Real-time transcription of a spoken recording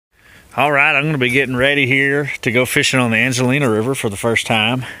All right, I'm going to be getting ready here to go fishing on the Angelina River for the first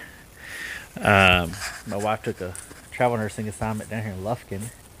time. My wife took a travel nursing assignment down here in Lufkin,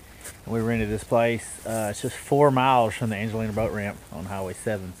 and we rented this place. It's just 4 miles from the Angelina boat ramp on Highway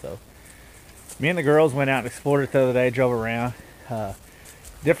 7. So me and the girls went out and explored it the other day, drove around.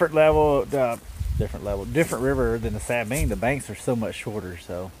 Different river than the Sabine. The banks are so much shorter,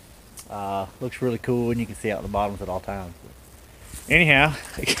 so looks really cool, and you can see out the bottoms at all times. Anyhow,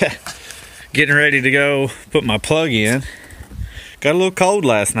 getting ready to go put my plug in. Got a little cold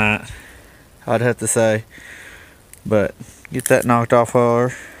last night, I'd have to say, but get that knocked off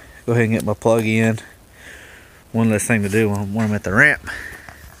hard. Go ahead and get my plug in. One less thing to do when I'm at the ramp.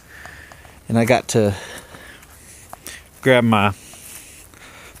 And I got to grab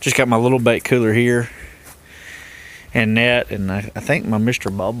just got my little bait cooler here and net, and I think my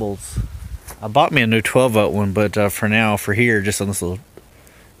Mr. Bubbles. I bought me a new 12-volt one, but for now, for here, just on this little,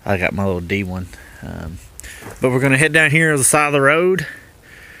 I got my little D one. But we're gonna head down here on the side of the road,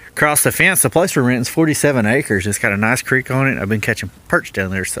 across the fence. The place we're renting is 47 acres. It's got a nice creek on it. I've been catching perch down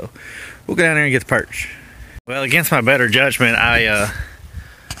there, so we'll go down there and get the perch. Well, against my better judgment, I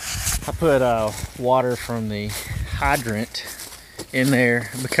put water from the hydrant in there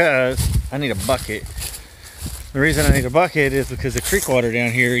because I need a bucket. The reason I need a bucket is because the creek water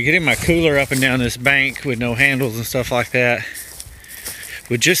down here, getting my cooler up and down this bank with no handles and stuff like that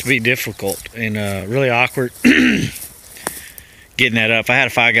would just be difficult and really awkward getting that up. If I had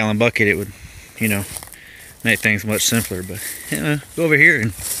a 5-gallon bucket, it would, make things much simpler. But go over here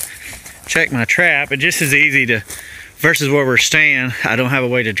and check my trap. It's just as easy to, versus where we're staying, I don't have a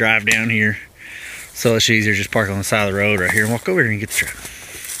way to drive down here, so it's easier just park on the side of the road right here and walk over here and get the trap.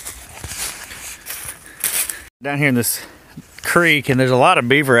 Down here in this creek, and there's a lot of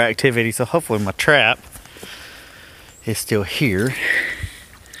beaver activity, so hopefully my trap is still here.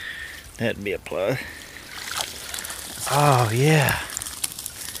 That'd be a plug. Oh yeah.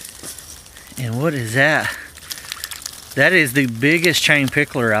 And what is that? That is the biggest chain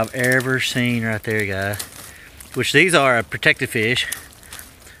pickler I've ever seen right there, guys. Which these are a protected fish.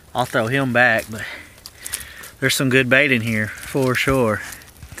 I'll throw him back, but there's some good bait in here for sure.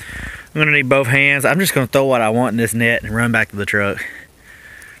 I'm gonna need both hands. I'm just gonna throw what I want in this net and run back to the truck.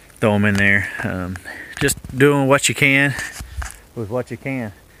 Throw them in there. Just doing what you can with what you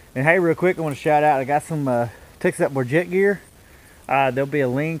can. And hey, real quick, I want to shout out, I got some Texas Outboard Jet gear. There'll be a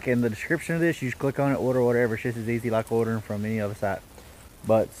link in the description of this. You just click on it, order whatever. It's just as easy like ordering from any other site.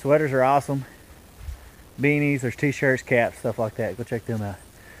 But sweaters are awesome. Beanies, there's t-shirts, caps, stuff like that. Go check them out.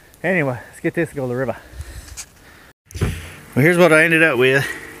 Anyway, let's get this and go to the river. Well, here's what I ended up with.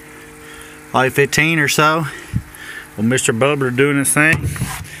 Probably 15 or so. Well, Mr. Bubbler doing his thing.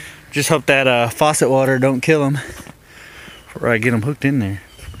 Just hope that faucet water don't kill him before I get him hooked in there.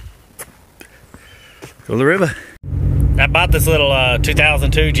 Go to the river. I bought this little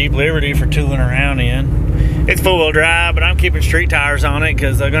 2002 Jeep Liberty for tooling around in. It's four-wheel drive, but I'm keeping street tires on it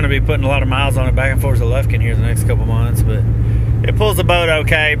because I'm going to be putting a lot of miles on it back and forth to Lufkin here the next couple months. But it pulls the boat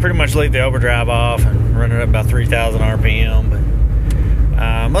okay. Pretty much leave the overdrive off and run it up about 3,000 RPM. But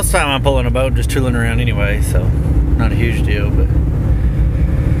most of the time I'm pulling a boat just tooling around anyway, so not a huge deal. But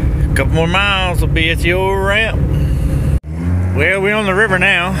a couple more miles will be at the old ramp. Well, we're on the river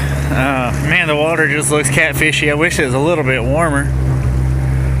now. Man, the water just looks catfishy. I wish it was a little bit warmer.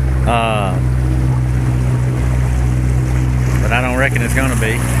 But I don't reckon it's gonna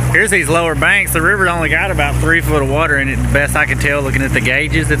be. Here's these lower banks. The river's only got about 3 foot of water in it, the best I can tell looking at the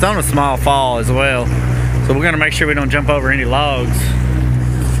gauges. It's on a small fall as well. So we're gonna make sure we don't jump over any logs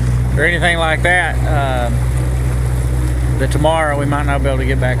or anything like that. That tomorrow we might not be able to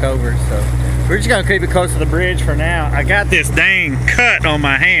get back over, so we're just gonna keep it close to the bridge for now. I got this dang cut on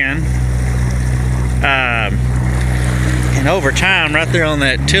my hand, and over time, right there on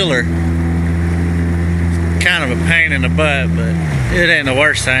that tiller, kind of a pain in the butt, but it ain't the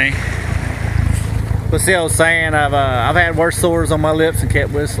worst thing. What's the old saying? I've had worse sores on my lips and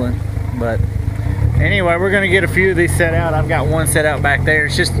kept whistling. But anyway, we're gonna get a few of these set out. I've got one set out back there.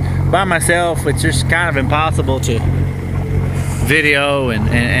 It's just by myself. It's just kind of impossible to video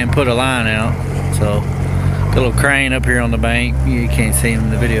and put a line out. So got a little crane up here on the bank. You can't see him in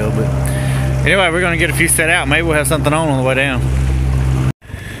the video, but anyway, we're gonna get a few set out. Maybe we'll have something on the way down.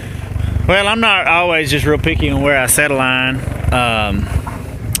 Well, I'm not always just real picky on where I set a line.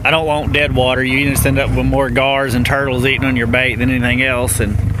 I don't want dead water. You just end up with more gars and turtles eating on your bait than anything else.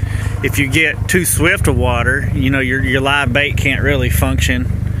 And if you get too swift of water, your live bait can't really function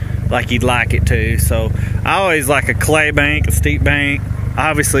like you'd like it to. So I always like a clay bank, a steep bank,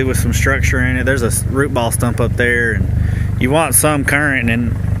 obviously with some structure in it. There's a root ball stump up there, and you want some current,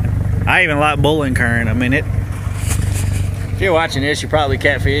 and I even like bulling current. I mean, if you're watching this, you probably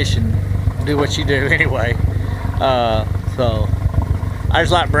catfish and do what you do anyway. So I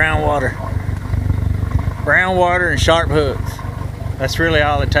just like brown water. Brown water and sharp hooks. That's really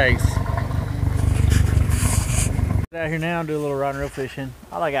all it takes. Out here now and do a little rod and reel fishing.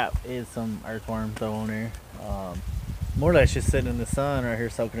 All I got is some earthworm throw on there. More or less just sitting in the sun right here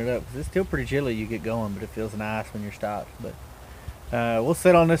soaking it up, because it's still pretty chilly. You get going, but it feels nice when you're stopped. But we'll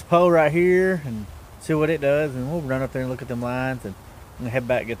sit on this pole right here and see what it does, and we'll run up there and look at them lines, and I'm gonna head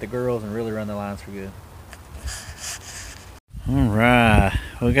back, get the girls, and really run the lines for good. All right,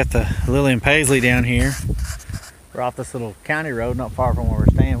 we got the Lily and Paisley down here. We're off this little county road not far from where we're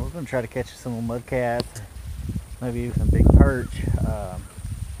staying. We're gonna try to catch some little mudcats, maybe even some big perch.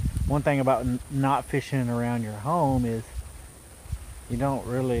 One thing about not fishing around your home is you don't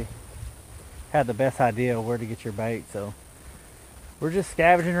really have the best idea of where to get your bait, so we're just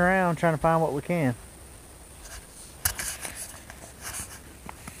scavenging around trying to find what we can.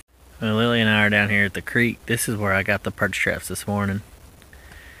 Well, Lily and I are down here at the creek. This is where I got the perch traps this morning.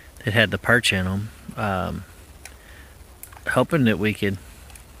 It had the perch in them. Hoping that we could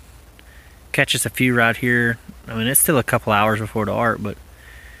catch us a few right here. I mean, it's still a couple hours before dark, but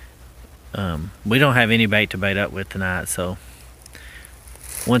we don't have any bait to bait up with tonight, so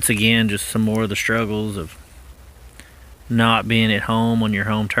once again, just some more of the struggles of not being at home on your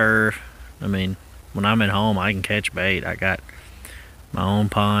home turf. I mean, when I'm at home, I can catch bait. I got my own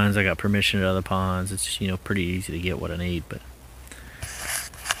ponds, I got permission at other ponds. It's, you know, pretty easy to get what I need. But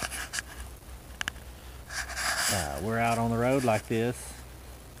we're out on the road like this.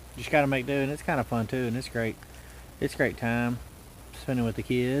 Just gotta make do, and it's kind of fun too, and it's great. It's great time spending with the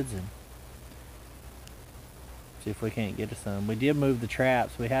kids and see if we can't get to some. We did move the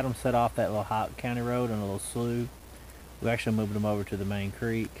traps. We had them set off that little hot county road on a little slough. We actually moved them over to the main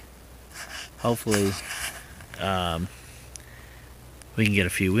creek. Hopefully we can get a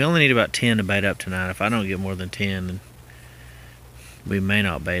few. We only need about 10 to bait up tonight. If I don't get more than 10, then we may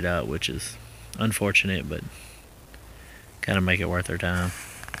not bait up, which is unfortunate, but kind of make it worth our time.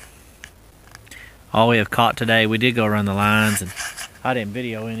 All we have caught today, we did go run the lines, and I didn't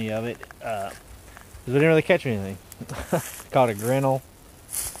video any of it because we didn't really catch anything. Caught a grinnell,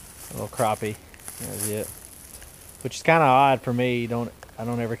 a little crappie. That was it. Which is kind of odd for me. I don't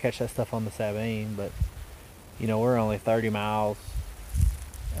ever catch that stuff on the Sabine, but you know, we're only 30 miles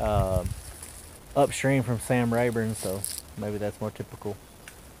upstream from Sam Rayburn, so maybe that's more typical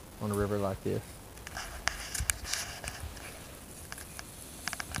on a river like this.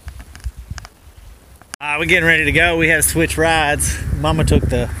 We're getting ready to go. We had to switch rides. Mama took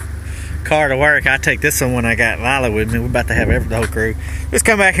the car to work. I take this one when I got Lyla with me. We're about to have the whole crew. Just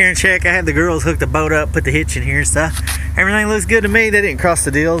come back here and check. I had the girls hook the boat up, put the hitch in here and stuff. Everything looks good to me. They didn't cross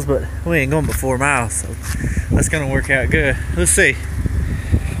the deals, but we ain't going but 4 miles, so that's gonna work out good. Let's see.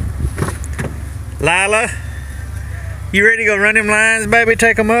 Lyla, you ready to go run them lines, baby?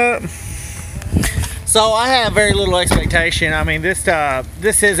 Take them up. So I have very little expectation. I mean, this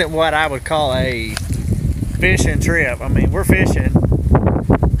isn't what I would call a fishing trip. I mean, we're fishing,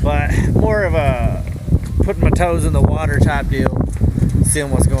 but more of a putting my toes in the water type deal,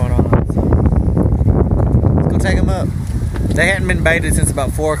 seeing what's going on. So let's go take them up. They hadn't been baited since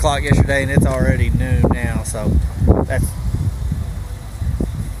about 4 o'clock yesterday, and it's already noon now, so that's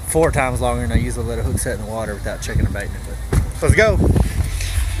 4 times longer than I usually let a hook set in the water without checking the bait in it. But let's go.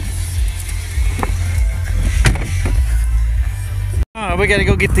 We gotta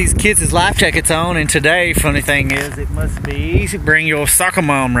go get these kids' life jackets on, and today, funny thing is, it must be bring your soccer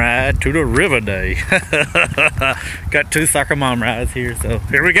mom ride to the river day. Got 2 soccer mom rides here, so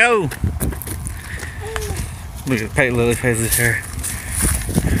here we go. Look at Lily Paisley's hair.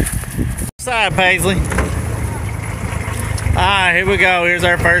 Side, Paisley. Alright, here we go. Here's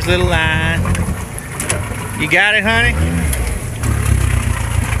our first little line. You got it, honey?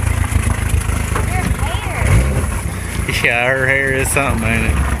 Yeah, her hair is something, ain't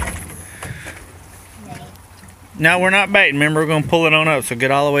it? No, we're not baiting. Remember, we're going to pull it on up, so get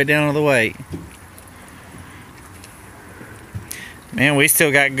all the way down to the weight. Man, we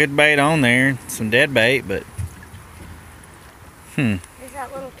still got good bait on there. Some dead bait, but... There's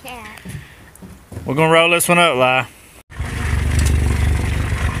that little cat. We're going to roll this one up, Lyla.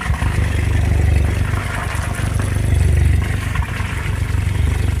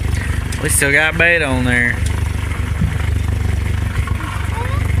 We still got bait on there.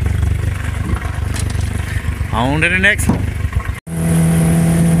 On to the next one.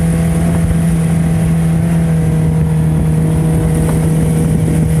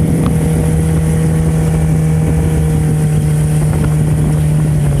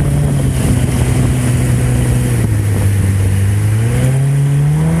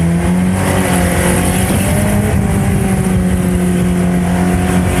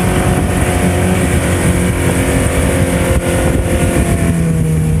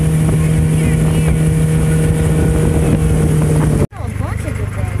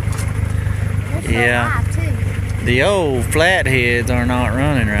 The old flatheads are not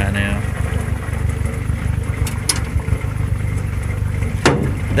running right now.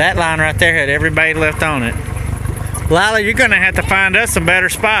 That line right there had every bait left on it. Lyla, you're gonna have to find us some better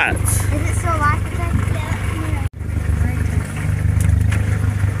spots. Is it still live today?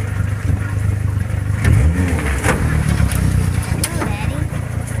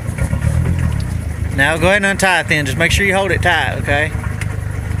 Now go ahead and untie it then. Just make sure you hold it tight, okay?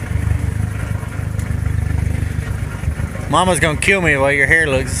 Mama's gonna kill me the way your hair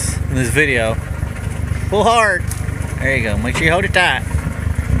looks in this video. Pull hard. There you go. Make sure you hold it tight.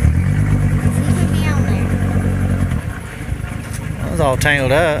 That was all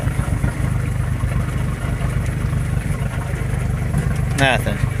tangled up.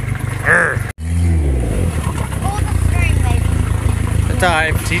 Nothing. Urgh. Hold the string, baby. That's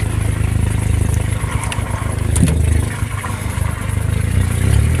alright.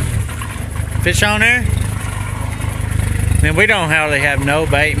 Fish on there? Man, we don't hardly have no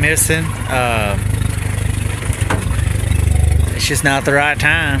bait missing. It's just not the right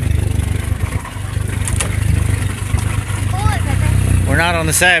time. We're not on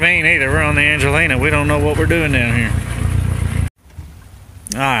the Sabine either. We're on the Angelina. We don't know what we're doing down here.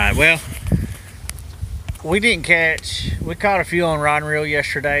 Alright, well, we didn't catch. We caught a few on rod and reel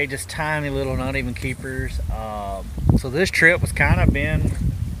yesterday, just tiny little, not even keepers. So this trip was kind of been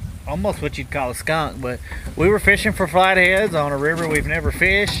almost what you'd call a skunk, but we were fishing for flatheads on a river we've never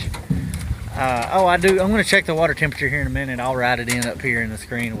fished. I'm going to check the water temperature here in a minute. I'll write it in up here in the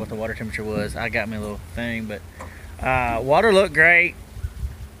screen what the water temperature was. I got me a little thing, but water looked great.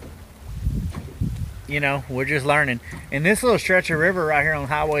 You know, we're just learning. And this little stretch of river right here on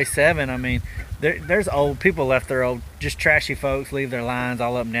Highway 7, I mean, there's old people left their old, just trashy folks leave their lines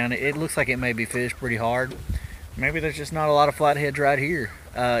all up and down. It looks like it may be fished pretty hard. Maybe there's just not a lot of flatheads right here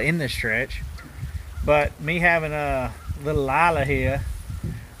in this stretch. But me having a little Lyla here,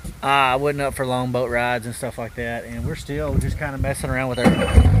 I wasn't up for long boat rides and stuff like that. And we're still just kind of messing around with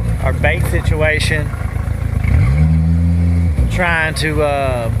our bait situation. Trying to,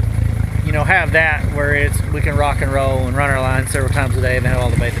 you know, have that where we can rock and roll and run our line several times a day and have all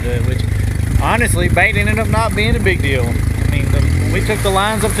the bait to do it, which honestly, bait ended up not being a big deal. I mean, we took the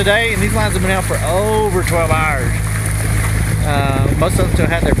lines up today and these lines have been out for over 12 hours. Most of them still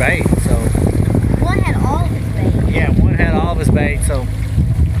had their bait, so. One had all of his bait. Yeah, one had all of his bait, so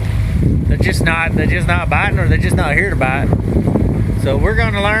they're just not biting, or they're just not here to bite. So we're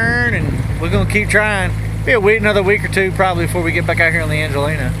gonna learn and we're gonna keep trying. Be another week or two probably before we get back out here on the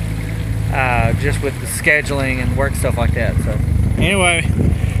Angelina. Just with the scheduling and work stuff like that. So anyway,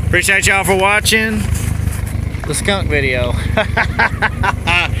 appreciate y'all for watching the skunk video.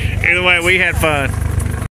 Either way, we had fun.